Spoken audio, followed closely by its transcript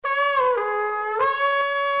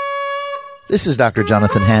This is Dr.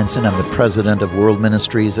 Jonathan Hansen. I'm the president of World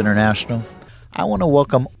Ministries International. I want to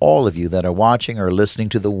welcome all of you that are watching or listening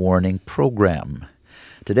to the Warning program.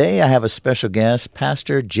 Today I have a special guest,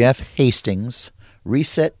 Pastor Jeff Hastings,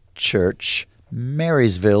 Reset Church,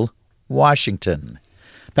 Marysville, Washington.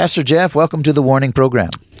 Pastor Jeff, welcome to the Warning program.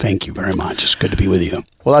 Thank you very much. It's good to be with you.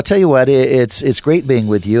 Well, I'll tell you what, it's great being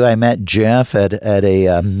with you. I met Jeff at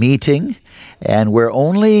a meeting, and where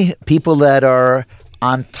only people that are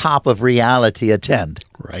on top of reality attend.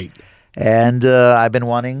 Right. And I've been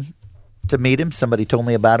wanting to meet him. Somebody told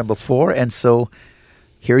me about him before, and so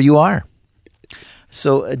here you are.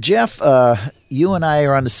 So, Jeff, you and I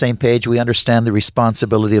are on the same page. We understand the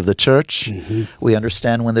responsibility of the church. Mm-hmm. We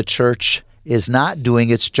understand when the church is not doing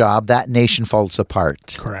its job, that nation falls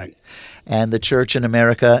apart. Correct. And the church in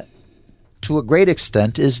America, to a great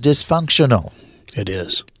extent, is dysfunctional. It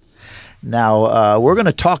is. Now, we're going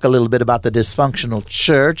to talk a little bit about the dysfunctional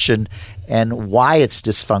church and why it's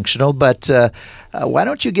dysfunctional, but why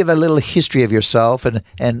don't you give a little history of yourself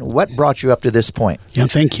and what brought you up to this point? Yeah,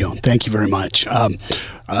 thank you. Thank you very much.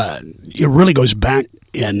 It really goes back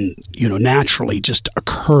and, naturally just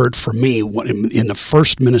occurred for me in the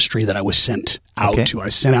first ministry that I was sent out to. I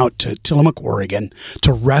was sent out to Tillamook, Oregon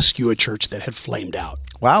to rescue a church that had flamed out.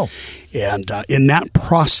 Wow. And in that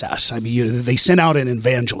process, they sent out an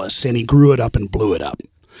evangelist, and he grew it up and blew it up.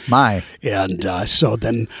 My. And so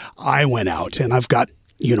then I went out, and I've got,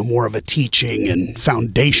 more of a teaching and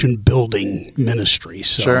foundation building ministry.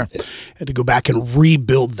 So sure. I had to go back and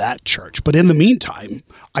rebuild that church. But in the meantime,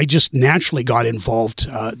 I just naturally got involved,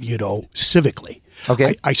 civically.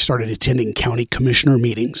 Okay. I started attending county commissioner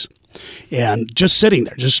meetings and just sitting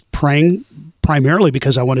there, just praying, primarily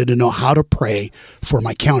because I wanted to know how to pray for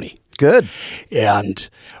my county. Good. And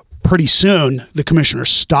pretty soon, the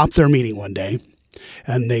commissioners stopped their meeting one day,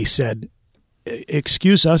 and they said,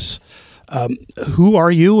 "Excuse us, who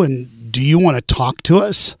are you, and do you want to talk to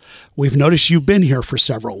us? We've noticed you've been here for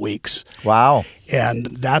several weeks." Wow. And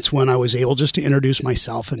that's when I was able just to introduce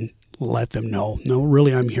myself and let them know, no,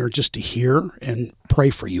 really, I'm here just to hear and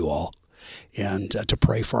pray for you all. And to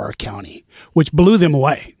pray for our county, which blew them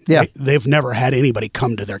away. Yeah. They've never had anybody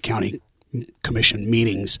come to their county commission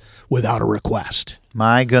meetings without a request.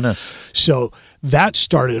 My goodness. So that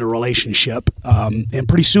started a relationship, and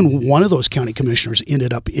pretty soon one of those county commissioners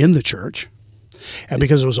ended up in the church. And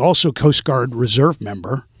because it was also a Coast Guard Reserve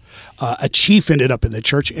member, a chief ended up in the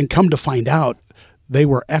church, and come to find out, they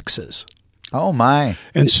were exes. Oh, my.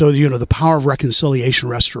 And so, the power of reconciliation,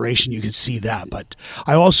 restoration, you could see that. But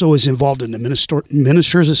I also was involved in the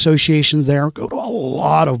Ministers Association there, go to a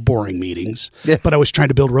lot of boring meetings, but I was trying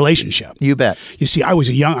to build relationship. You bet. You see, I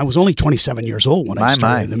was only 27 years old when I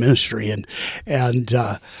started in the ministry. And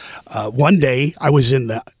one day I was in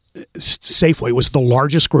the Safeway, was the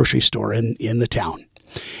largest grocery store in the town.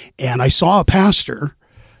 And I saw a pastor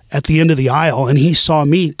at the end of the aisle, and he saw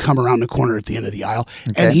me come around the corner at the end of the aisle,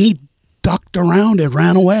 and he ducked around and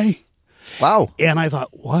ran away. Wow. And I thought,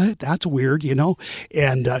 what? That's weird,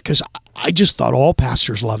 And because I just thought all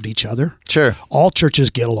pastors loved each other. Sure. All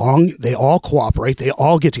churches get along. They all cooperate. They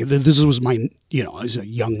all get together. This was my, as a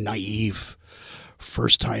young, naive,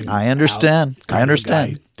 first time. I understand.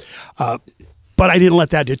 But I didn't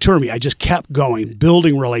let that deter me. I just kept going,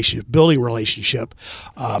 building relationship.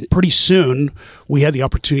 Pretty soon, we had the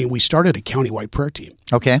opportunity. We started a countywide prayer team.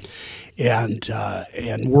 Okay. And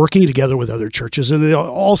working together with other churches. And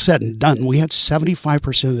all said and done, we had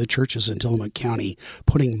 75% of the churches in Tillamook County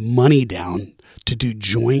putting money down to do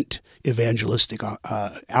joint evangelistic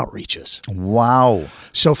outreaches. Wow.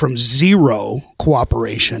 So from zero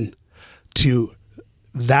cooperation to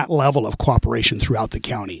that level of cooperation throughout the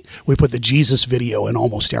county. We put the Jesus video in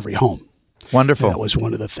almost every home. Wonderful. That was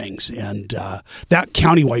one of the things. And that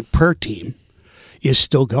countywide prayer team is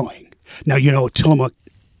still going. Now, Tillamook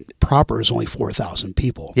proper is only 4,000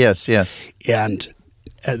 people. Yes. And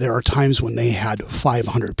there are times when they had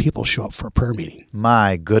 500 people show up for a prayer meeting.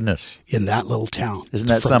 My goodness. In that little town. Isn't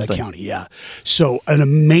that something? The county, yeah. So an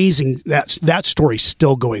amazing, that story's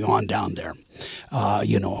still going on down there.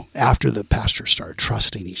 After the pastors started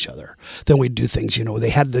trusting each other, then we'd do things, they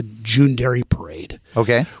had the June Dairy Parade.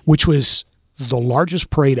 Okay. Which was the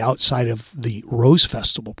largest parade outside of the Rose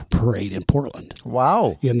Festival parade in Portland.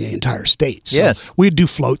 Wow. In the entire state. So yes. We'd do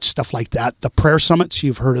floats, stuff like that. The prayer summits,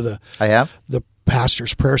 you've heard of I have. The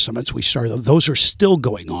pastors' prayer summits. We started, those are still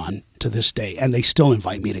going on to this day, and they still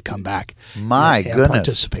invite me to come back and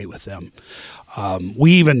participate with them.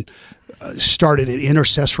 We even started an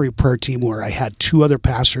intercessory prayer team where I had 2 other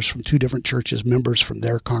pastors from 2 different churches, members from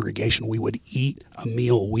their congregation. We would eat a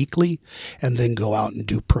meal weekly and then go out and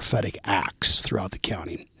do prophetic acts throughout the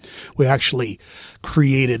county. We actually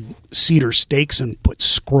created cedar stakes and put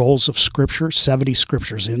scrolls of Scripture, 70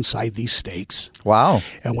 scriptures inside these stakes. Wow.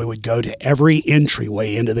 And we would go to every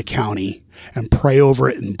entryway into the county and pray over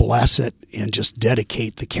it and bless it and just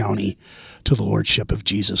dedicate the county to the Lordship of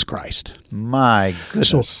Jesus Christ. My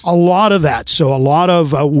goodness. So a lot of that. So a lot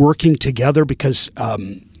of working together because,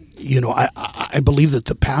 I believe that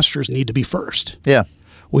the pastors need to be first. Yeah.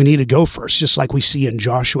 We need to go first, just like we see in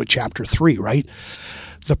Joshua chapter 3, right?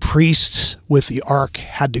 The priests with the ark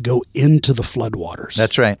had to go into the floodwaters.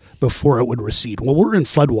 That's right. Before it would recede. Well, we're in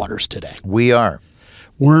floodwaters today. We are.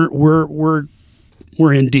 We're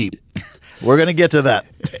in deep. We're going to get to that.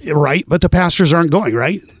 Right? But the pastors aren't going,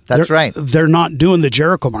 right? That's right. They're not doing the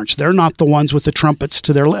Jericho March. They're not the ones with the trumpets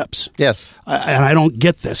to their lips. Yes. And I don't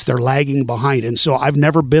get this. They're lagging behind. And so I've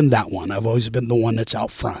never been that one. I've always been the one that's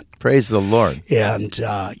out front. Praise the Lord. And,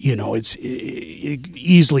 it's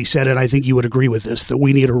easily said, and I think you would agree with this, that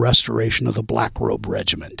we need a restoration of the Black Robe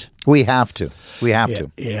Regiment. We have to. We have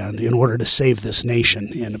to. And in order to save this nation,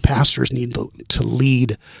 and the pastors need to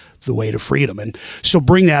lead the way to freedom. And so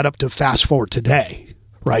bring that up to fast forward today,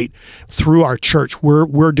 right? Through our church,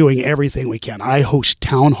 we're doing everything we can. I host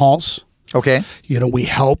town halls. Okay. We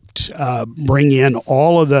helped bring in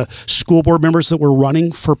all of the school board members that were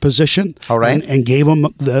running for position. All right. And gave them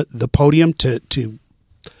the podium to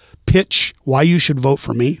pitch why you should vote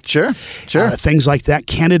for me. Sure. Things like that.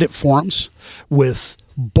 Candidate forums with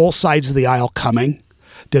both sides of the aisle coming.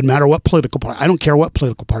 Didn't matter what political party. I don't care what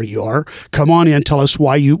political party you are. Come on in, tell us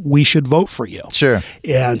why we should vote for you. Sure.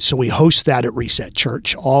 And so we host that at Reset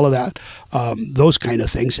Church, all of that, those kind of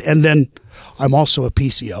things. And then I'm also a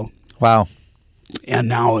PCO. Wow. And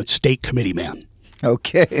now a state committee man.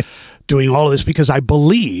 Okay. Doing all of this because I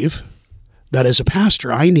believe that as a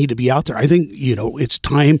pastor, I need to be out there. I think, it's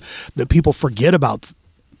time that people forget about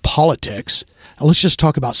politics. And let's just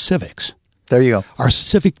talk about civics. There you go. Our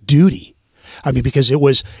civic duty. Because it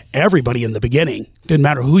was everybody in the beginning. Didn't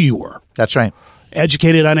matter who you were. That's right.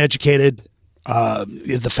 Educated, uneducated,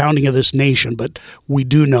 the founding of this nation. But we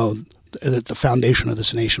do know that the foundation of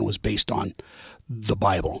this nation was based on the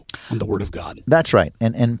Bible, on the Word of God. That's right.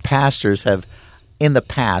 And pastors have, in the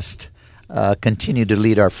past, continued to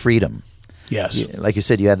lead our freedom. Yes. Like you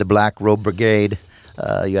said, you had the Black Robe Brigade.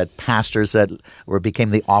 You had pastors that became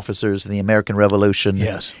the officers in the American Revolution.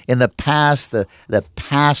 Yes. In the past, the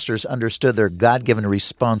pastors understood their God-given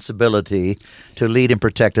responsibility to lead and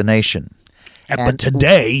protect a nation. But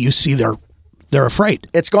today, you see they're afraid.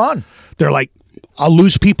 It's gone. They're like, I'll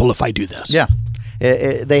lose people if I do this. Yeah.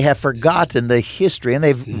 They have forgotten the history, and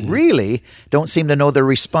they've really don't seem to know their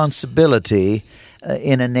responsibility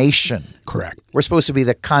in a nation. Correct. We're supposed to be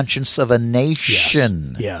the conscience of a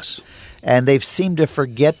nation. Yes. And they've seemed to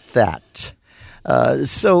forget that.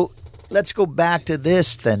 So let's go back to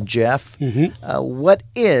this then, Jeff. Mm-hmm. What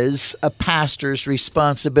is a pastor's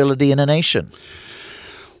responsibility in a nation?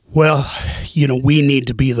 Well, we need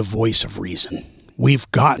to be the voice of reason.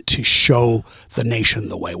 We've got to show the nation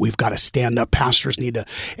the way. We've got to stand up. Pastors need to,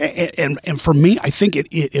 and for me, I think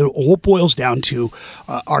it all boils down to,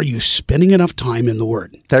 are you spending enough time in the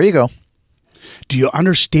Word? There you go. Do you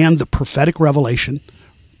understand the prophetic revelation,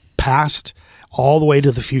 past all the way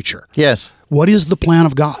to the future? Yes. What is the plan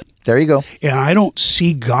of God? There you go. And I don't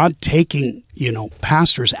see God taking,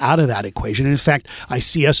 pastors out of that equation. In fact, I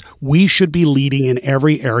see we should be leading in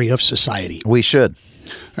every area of society. We should.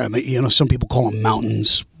 Some people call them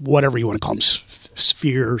mountains, whatever you want to call them,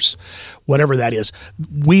 spheres, whatever that is.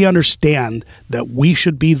 We understand that we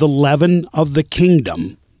should be the leaven of the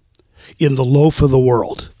kingdom in the loaf of the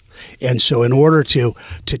world. And so in order to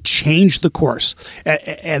change the course,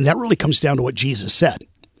 and that really comes down to what Jesus said.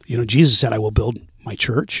 Jesus said, I will build my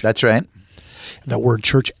church. That's right. That word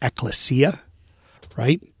church, ecclesia,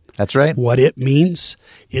 right? That's right. What it means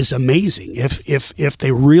is amazing. If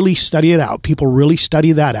they really study it out, people really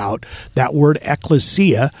study that out, that word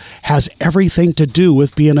ecclesia has everything to do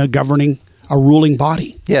with being a ruling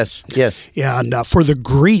body. Yes. And for the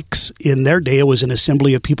Greeks in their day, it was an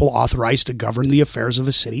assembly of people authorized to govern the affairs of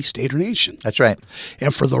a city, state, or nation. That's right.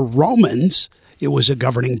 And for the Romans, it was a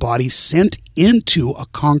governing body sent into a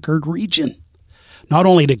conquered region, not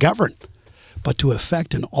only to govern, but to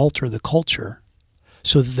affect and alter the culture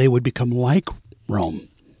so that they would become like Rome.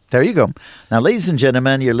 There you go. Now, ladies and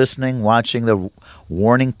gentlemen, you're listening, watching the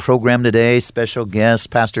Warning program today. Special guest,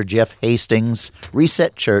 Pastor Jeff Hastings,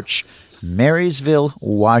 Reset Church, Marysville,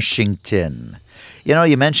 Washington. You know,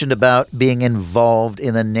 you mentioned about being involved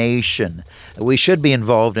in the nation. We should be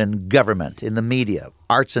involved in government, in the media,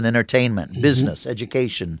 arts and entertainment, business,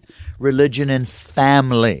 education, religion, and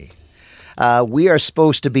family. We are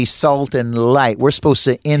supposed to be salt and light. We're supposed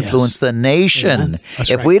to influence the nation.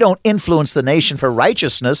 If we don't influence the nation for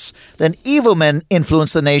righteousness, then evil men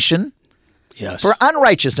influence the nation for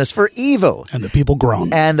unrighteousness, for evil. And the people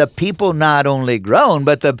groan. And the people not only groan,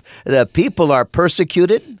 but the people are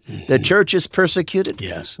persecuted. The church is persecuted.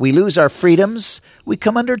 Yes. We lose our freedoms. We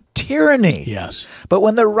come under tyranny. Yes. But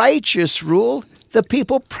when the righteous rule, the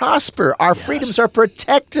people prosper. Our freedoms are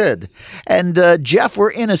protected. And Jeff,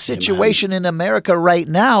 we're in a situation in America right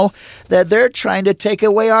now that they're trying to take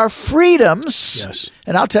away our freedoms. Yes.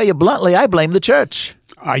 And I'll tell you bluntly, I blame the church.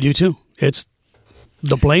 I do too.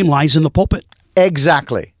 The blame lies in the pulpit.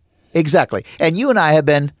 Exactly. And you and I have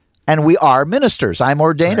been, and we are ministers. I'm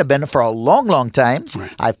ordained. I've been for a long, long time.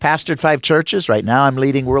 Right. I've pastored 5 churches. Right now I'm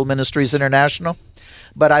leading World Ministries International.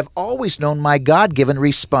 But I've always known my God-given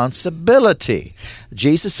responsibility.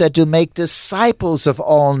 Jesus said to make disciples of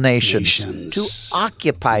all nations. To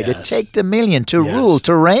occupy, to take dominion, to rule,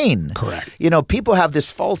 to reign. Correct. You know, people have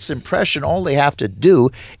this false impression all they have to do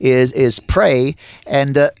is pray.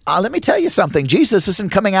 And let me tell you something. Jesus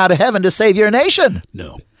isn't coming out of heaven to save your nation.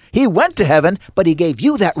 No. He went to heaven, but he gave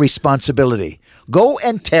you that responsibility. Go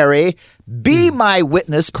and tarry, be my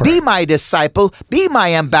witness, be my disciple, be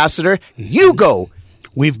my ambassador. You go.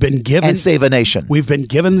 We've been given and save a nation. We've been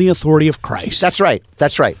given the authority of Christ. That's right.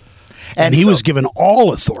 And he was given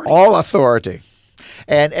all authority. All authority.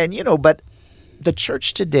 And you know, but the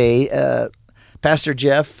church today, Pastor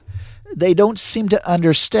Jeff, they don't seem to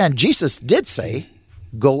understand. Jesus did say,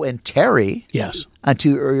 go and tarry. Yes.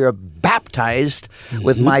 Until you're baptized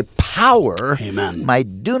with my power. Amen. My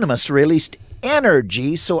dunamis released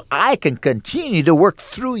energy so I can continue to work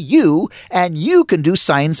through you and you can do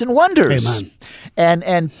signs and wonders. Amen.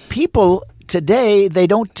 And people today, they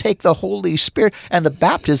don't take the Holy Spirit and the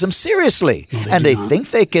baptism seriously. No, and they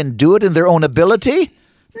think they can do it in their own ability.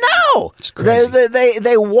 No. It's crazy.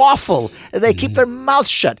 They waffle. They keep their mouth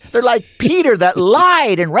shut. They're like Peter that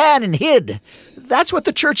lied and ran and hid. That's what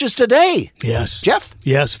the church is today. Yes. Jeff?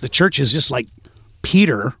 Yes, the church is just like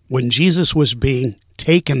Peter when Jesus was being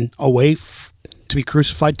taken away to be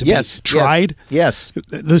crucified, to be tried. Yes.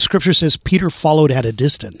 The scripture says Peter followed at a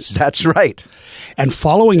distance. That's right. And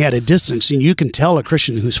following at a distance, and you can tell a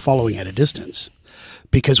Christian who's following at a distance,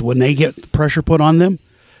 because when they get pressure put on them,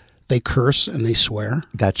 they curse and they swear.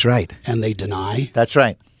 That's right. And they deny. That's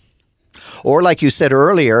right. Or like you said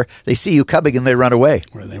earlier, they see you coming and they run away.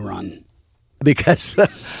 Or they run. Because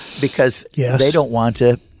they don't want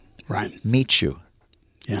to meet you.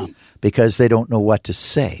 Yeah. Because they don't know what to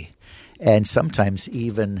say. And sometimes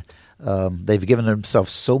even they've given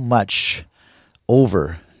themselves so much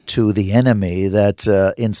over to the enemy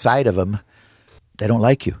that inside of them, they don't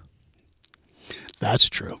like you. That's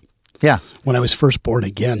true. Yeah. When I was first born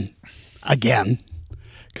again,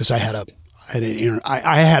 because I had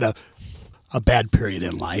a bad period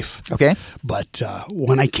in life. Okay. But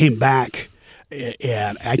when I came back,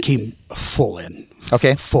 and I came full on,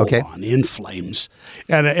 in flames.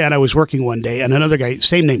 And I was working one day, and another guy,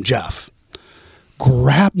 same name, Jeff,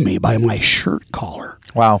 grabbed me by my shirt collar.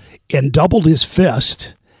 Wow. And doubled his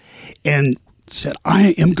fist and said,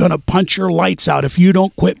 I am going to punch your lights out if you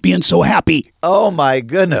don't quit being so happy. Oh, my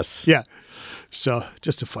goodness. Yeah. So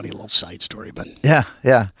just a funny little side story. But Yeah.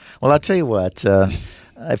 Well, I'll tell you what.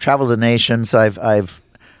 I've traveled the nations. I've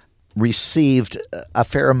received a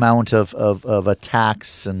fair amount of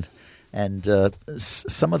attacks and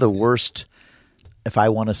some of the worst, if I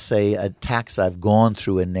want to say, attacks I've gone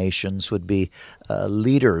through in nations would be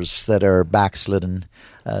leaders that are backslidden,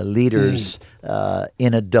 leaders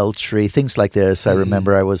in adultery, things like this. I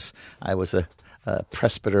remember I was a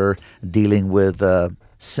presbyter dealing with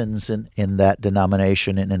sins in that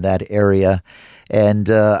denomination and in that area, and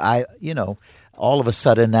all of a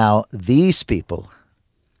sudden now these people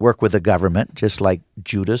work with the government, just like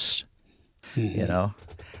Judas,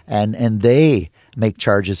 and they make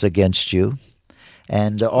charges against you.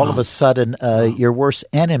 And all of a sudden, your worst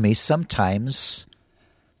enemies sometimes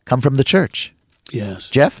come from the church. Yes.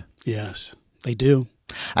 Jeff? Yes, they do.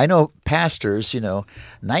 I know pastors,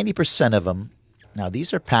 90% of them, now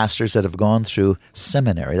these are pastors that have gone through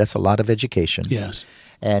seminary. That's a lot of education. Yes.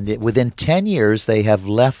 And within 10 years, they have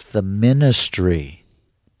left the ministry.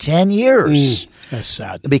 10 years. That's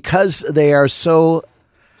sad. Because they are so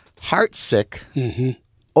heartsick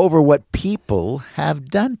over what people have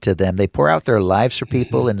done to them. They pour out their lives for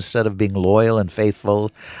people instead of being loyal and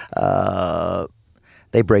faithful.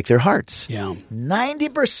 they break their hearts. Yeah.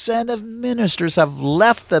 90% of ministers have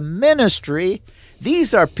left the ministry.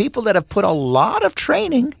 These are people that have put a lot of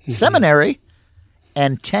training, seminary,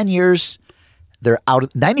 and 10 years, they're out.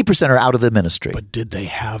 90% are out of the ministry. But did they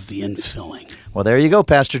have the infilling? Well, there you go,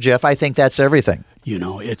 Pastor Jeff. I think that's everything.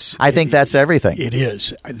 I think that's everything. It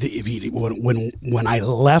is. When I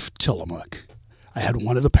left Tillamook, I had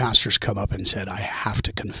one of the pastors come up and said, "I have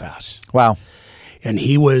to confess." Wow. And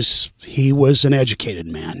he was an educated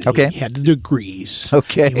man. Okay. He had the degrees.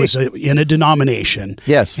 Okay. He was in a denomination.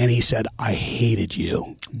 Yes. And he said, "I hated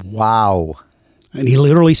you." Wow. And he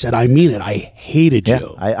literally said, "I mean it. I hated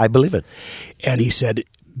you." I believe it. And he said,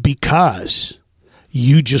 "Because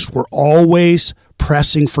you just were always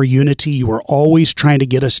pressing for unity. You were always trying to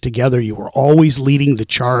get us together. You were always leading the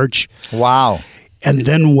charge." Wow. And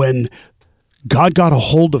then when God got a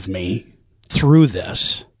hold of me through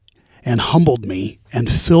this and humbled me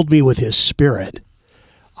and filled me with his Spirit,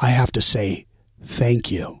 I have to say,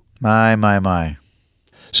 thank you. My.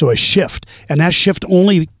 So a shift. And that shift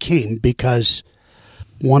only came because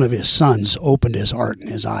one of his sons opened his heart and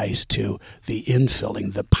his eyes to the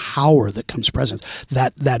infilling, the power that comes presence,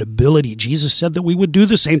 that ability. Jesus said that we would do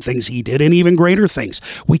the same things he did and even greater things.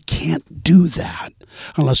 We can't do that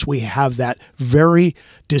unless we have that very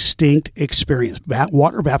distinct experience.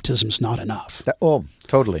 Water baptism is not enough. Oh,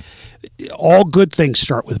 totally. All good things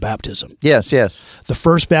start with baptism. Yes. The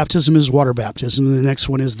first baptism is water baptism, and the next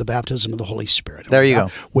one is the baptism of the Holy Spirit. There you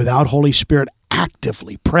go. Without Holy Spirit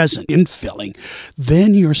actively present, infilling,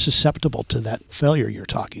 then you're susceptible to that failure you're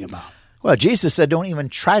talking about. Well, Jesus said, "Don't even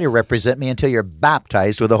try to represent me until you're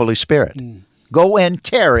baptized with the Holy Spirit. Go and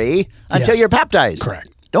tarry until you're baptized." Correct.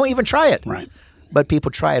 Don't even try it. Right. But people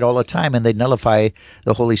try it all the time, and they nullify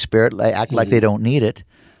the Holy Spirit, act like they don't need it.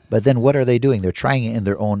 But then what are they doing? They're trying it in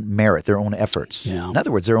their own merit, their own efforts. Yeah. In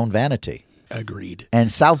other words, their own vanity. Agreed.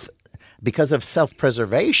 And because of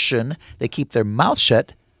self-preservation, they keep their mouth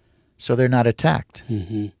shut so they're not attacked.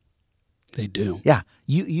 Mm-hmm. They do. Yeah.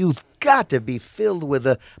 You've got to be filled with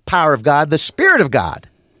the power of God, the Spirit of God.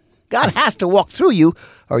 God has to walk through you,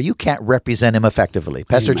 or you can't represent him effectively.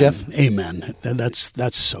 Pastor Jeff? Amen.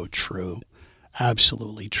 That's so true.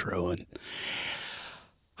 Absolutely true. And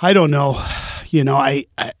I don't know.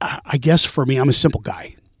 I guess for me, I'm a simple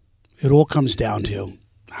guy. It all comes down to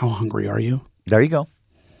how hungry are you? There you go.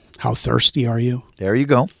 How thirsty are you? There you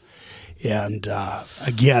go. And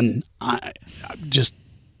again, I'm just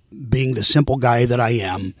being the simple guy that I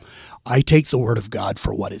am, I take the Word of God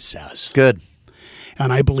for what it says. Good.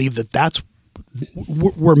 And I believe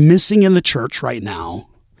we're missing in the church right now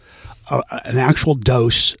an actual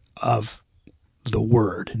dose of the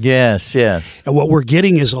Word. Yes. And what we're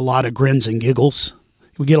getting is a lot of grins and giggles.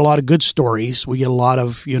 We get a lot of good stories. We get a lot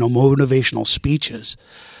of, motivational speeches.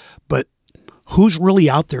 But who's really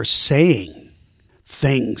out there saying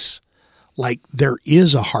things like there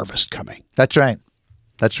is a harvest coming? That's right.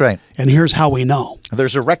 And here's how we know.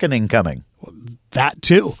 There's a reckoning coming. That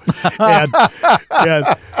too. and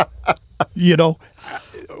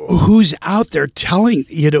who's out there telling,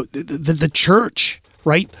 the church,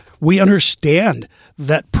 right? We understand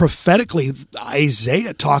that prophetically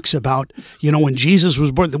Isaiah talks about, when Jesus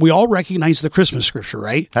was born, we all recognize the Christmas scripture,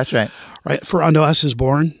 right? That's right. Right. For unto us is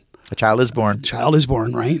born. A child is born. Child is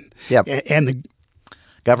born, right? Yep. And the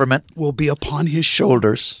government will be upon his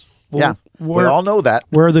shoulders. Well, we all know that.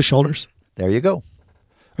 Where are the shoulders? There you go.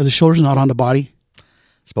 Are the shoulders not on the body?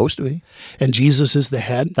 Supposed to be. And Jesus is the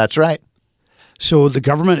head? That's right. So the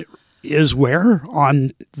government is where?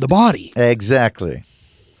 On the body. Exactly.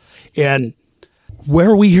 And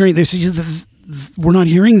where are we hearing this? We're not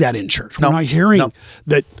hearing that in church. We're not hearing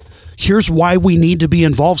that here's why we need to be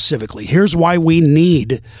involved civically. Here's why we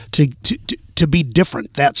need to be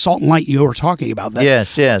different. That salt and light you were talking about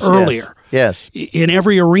that earlier. Yes. In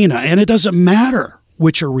every arena. And it doesn't matter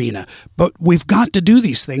which arena, but we've got to do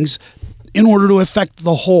these things in order to affect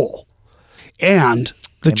the whole. And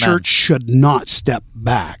the church should not step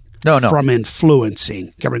back from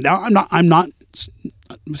influencing government. Now, I'm not.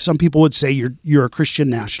 Some people would say you're a Christian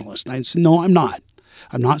nationalist. And I say, no, I'm not.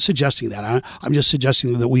 I'm not suggesting that. I'm just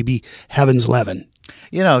suggesting that we be heaven's leaven.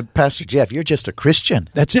 Pastor Jeff, you're just a Christian.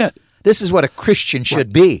 That's it. This is what a Christian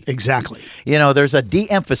should be. Exactly. There's a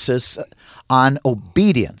de-emphasis on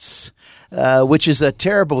obedience, which is a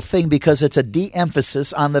terrible thing because it's a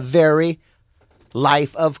de-emphasis on the very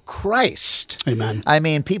life of Christ. Amen. I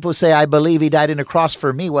mean, people say, I believe he died on a cross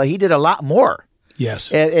for me. Well, he did a lot more.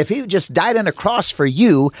 Yes. If he just died on a cross for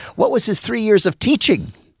you, what was his 3 years of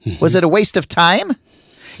teaching? Was it a waste of time?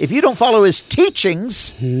 If you don't follow his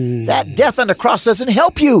teachings, that death on the cross doesn't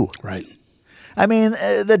help you. Right. I mean,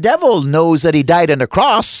 the devil knows that he died on the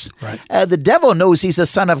cross. Right. The devil knows he's a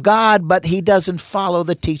son of God, but he doesn't follow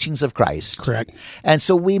the teachings of Christ. Correct. And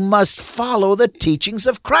so we must follow the teachings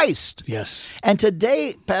of Christ. Yes. And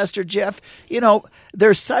today, Pastor Jeff,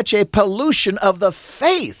 there's such a pollution of the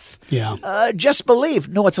faith. Yeah. Just believe.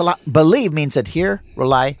 No, it's a lot. Believe means adhere,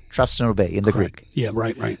 rely, trust, and obey in the Greek. Yeah,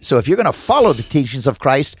 right. So if you're going to follow the teachings of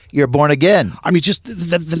Christ, you're born again. I mean, just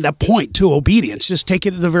that point to obedience. Just take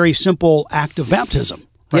it to the very simple act of baptism.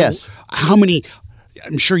 Right? Yes. How many?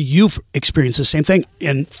 I'm sure you've experienced the same thing.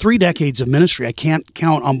 In 3 decades of ministry, I can't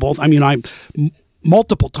count on both. I mean,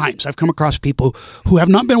 multiple times I've come across people who have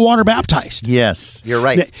not been water baptized. Yes, you're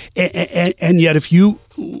right. And yet, if you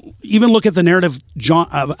even look at the narrative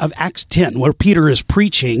of Acts 10, where Peter is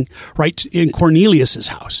preaching right in Cornelius's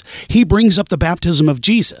house, he brings up the baptism of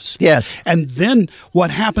Jesus. Yes. And then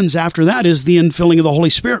what happens after that is the infilling of the Holy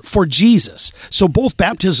Spirit for Jesus. So both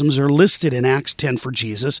baptisms are listed in Acts 10 for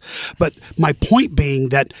Jesus. But my point being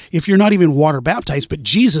that if you're not even water baptized, but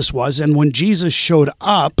Jesus was, and when Jesus showed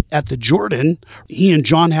up at the Jordan, he and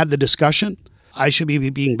John had the discussion, I should be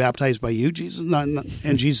being baptized by you, Jesus? No.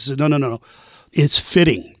 And Jesus said, no. It's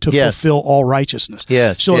fitting to fulfill all righteousness.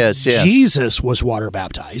 Yes, so yes. Jesus was water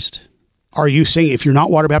baptized. Are you saying, if you're not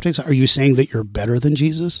water baptized, are you saying that you're better than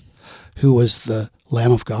Jesus, who was the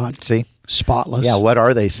Lamb of God? See? Spotless. Yeah, what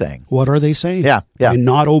are they saying? What are they saying? Yeah. By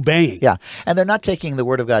not obeying. Yeah, and they're not taking the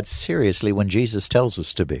Word of God seriously when Jesus tells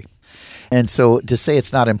us to be. And so to say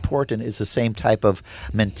it's not important is the same type of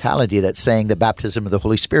mentality that's saying the baptism of the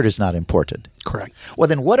Holy Spirit is not important. Correct. Well,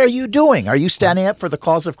 then what are you doing? Are you standing up for the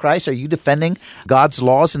cause of Christ? Are you defending God's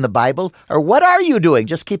laws in the Bible? Or what are you doing?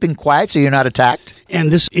 Just keeping quiet so you're not attacked?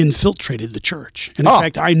 And this infiltrated the church. And in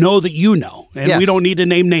fact, I know that you know, and we don't need to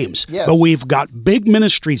name names, but we've got big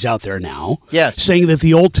ministries out there now saying that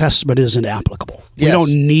the Old Testament isn't applicable. We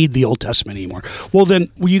don't need the Old Testament anymore. Well, then,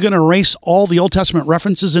 were you going to erase all the Old Testament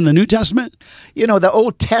references in the New Testament? The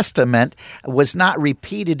Old Testament was not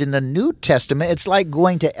repeated in the New Testament. It's like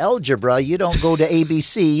going to algebra. You don't go to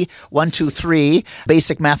ABC, 1, 2, 3,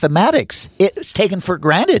 basic mathematics. It's taken for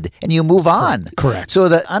granted, and you move on. Correct. So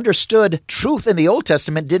the understood truth in the Old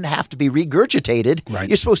Testament didn't have to be regurgitated. Right.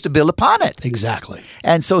 You're supposed to build upon it. Exactly.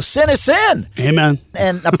 And so sin is sin. Amen.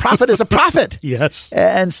 And a prophet is a prophet. Yes.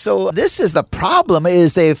 And so this is the problem,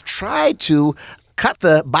 is they've tried to cut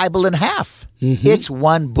the Bible in half. Mm-hmm. It's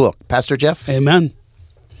one book. Pastor Jeff? Amen.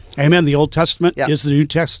 Amen. The Old Testament is the New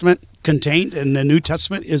Testament contained, and the New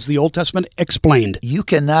Testament is the Old Testament explained. You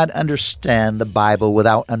cannot understand the Bible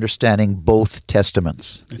without understanding both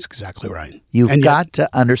testaments. That's exactly right. You've got to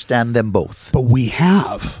understand them both. But we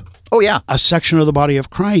have a section of the body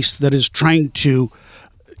of Christ that is trying to,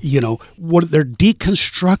 they're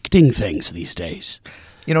deconstructing things these days.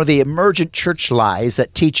 The emergent church lies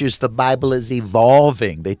that teaches the Bible is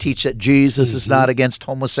evolving. They teach that Jesus is not against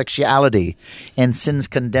homosexuality and sin's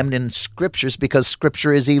condemned in Scriptures because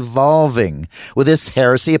Scripture is evolving. With this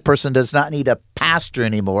heresy, a person does not need a pastor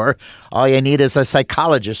anymore. All you need is a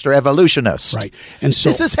psychologist or evolutionist. Right. And so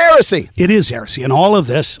this is heresy. It is heresy. And all of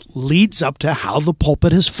this leads up to how the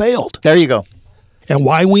pulpit has failed. There you go. And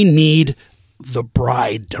why we need the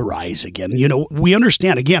bride to rise again. We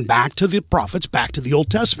understand, again, back to the prophets, back to the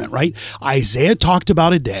Old Testament, right? Isaiah talked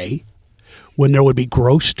about a day when there would be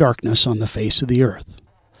gross darkness on the face of the earth.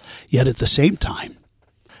 Yet at the same time,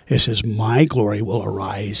 it says, my glory will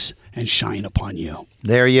arise and shine upon you.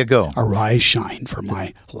 There you go. Arise, shine, for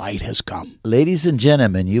my light has come. Ladies and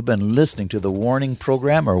gentlemen, you've been listening to the Warning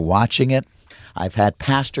program or watching it. I've had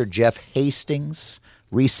Pastor Jeff Hastings,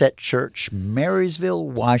 Reset Church, Marysville,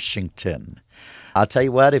 Washington. I'll tell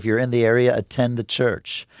you what, if you're in the area, attend the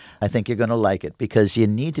church. I think you're going to like it because you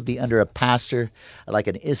need to be under a pastor like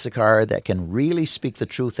an Issachar that can really speak the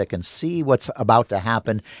truth, that can see what's about to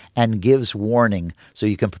happen and gives warning so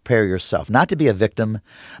you can prepare yourself. Not to be a victim,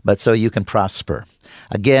 but so you can prosper.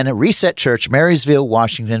 Again, Reset Church, Marysville,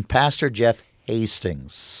 Washington, Pastor Jeff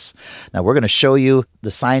Hastings. Now, we're going to show you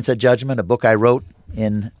The Science of Judgment, a book I wrote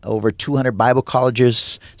in over 200 Bible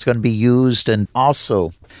colleges. It's going to be used, and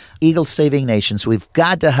also Eagles Saving Nations. We've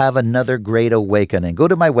got to have another great awakening. Go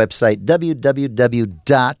to my website,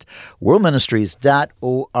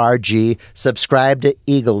 www.worldministries.org. Subscribe to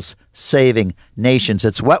Eagles Saving Nations.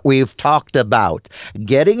 It's what we've talked about.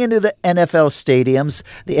 Getting into the NFL stadiums,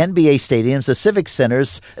 the NBA stadiums, the civic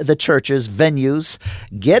centers, the churches, venues.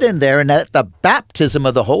 Get in there and let the baptism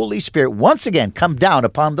of the Holy Spirit once again come down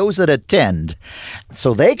upon those that attend,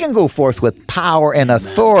 so they can go forth with power and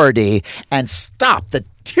authority and stop the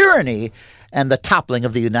tyranny and the toppling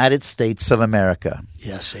of the United States of America.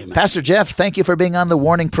 Yes, amen. Pastor Jeff, thank you for being on the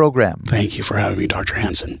Warning program. Thank you for having me, Dr.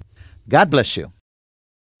 Hansen. God bless you.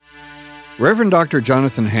 Reverend Dr.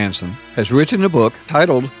 Jonathan Hansen has written a book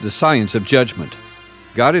titled The Science of Judgment.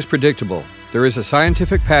 God is predictable. There is a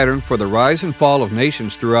scientific pattern for the rise and fall of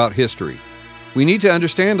nations throughout history. We need to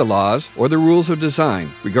understand the laws or the rules of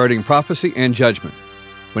design regarding prophecy and judgment.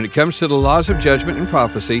 When it comes to the laws of judgment and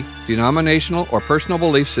prophecy, denominational or personal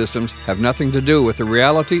belief systems have nothing to do with the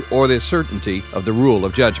reality or the certainty of the rule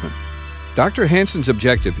of judgment. Dr. Hansen's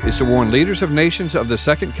objective is to warn leaders of nations of the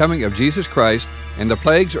second coming of Jesus Christ and the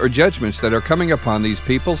plagues or judgments that are coming upon these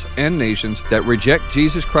peoples and nations that reject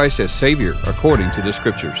Jesus Christ as Savior according to the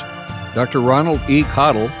Scriptures. Dr. Ronald E.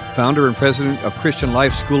 Cottle, founder and president of Christian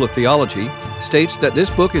Life School of Theology, states that this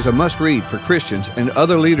book is a must-read for Christians and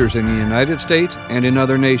other leaders in the United States and in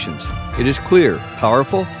other nations. It is clear,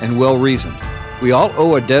 powerful, and well-reasoned. We all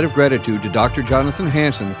owe a debt of gratitude to Dr. Jonathan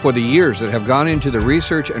Hansen for the years that have gone into the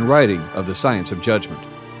research and writing of the science of judgment.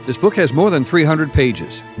 This book has more than 300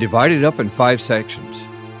 pages, divided up in 5 sections.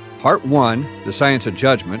 Part 1, The Science of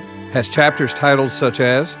Judgment, has chapters titled such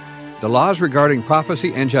as The Laws Regarding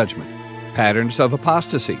Prophecy and Judgment, Patterns of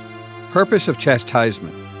Apostasy, Purpose of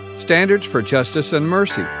Chastisement, Standards for Justice and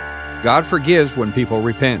Mercy, God Forgives When People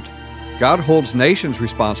Repent, God Holds Nations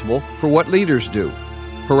Responsible for What Leaders Do,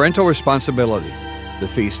 Parental Responsibility, The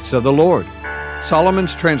Feasts of the Lord,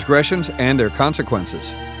 Solomon's Transgressions and Their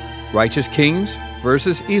Consequences, Righteous Kings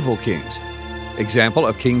versus Evil Kings, Example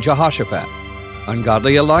of King Jehoshaphat,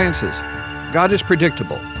 Ungodly Alliances, God is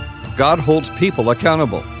Predictable, God Holds People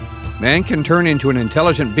Accountable, Man Can Turn into an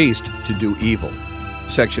Intelligent Beast to Do Evil.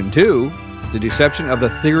 Section 2, The Deception of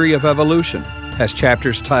the Theory of Evolution, has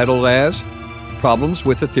chapters titled as Problems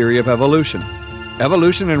with the Theory of Evolution,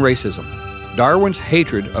 Evolution and Racism, Darwin's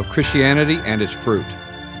Hatred of Christianity and Its Fruit.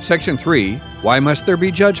 Section 3, Why Must There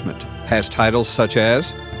Be Judgment, has titles such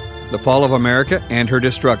as The Fall of America and Her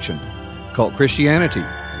Destruction, Cult Christianity,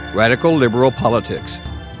 Radical Liberal Politics.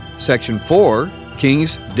 Section 4,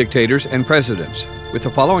 Kings, Dictators, and Presidents, with the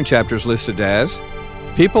following chapters listed as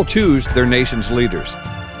People Choose Their Nation's Leaders,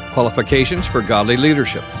 Qualifications for Godly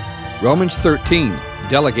Leadership, Romans 13,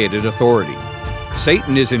 Delegated Authority,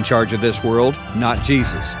 Satan is in charge of this world, not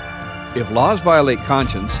Jesus. If laws violate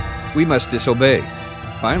conscience, we must disobey.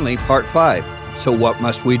 Finally, Part 5, So What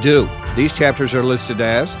Must We Do? These chapters are listed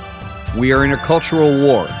as We Are in a Cultural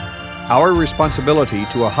War, Our Responsibility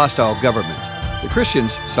to a Hostile Government, The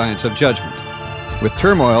Christian's Science of Judgment. With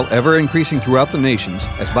turmoil ever increasing throughout the nations,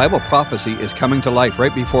 as Bible prophecy is coming to life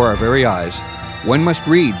right before our very eyes, one must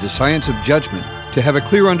read The Science of Judgment to have a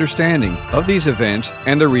clear understanding of these events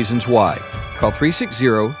and the reasons why. Call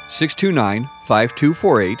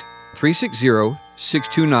 360-629-5248,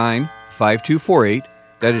 360-629-5248,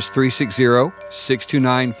 that is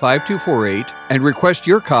 360-629-5248, and request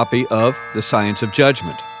your copy of The Science of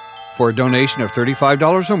Judgment for a donation of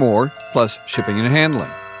 $35 or more, plus shipping and handling.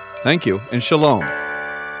 Thank you, and shalom.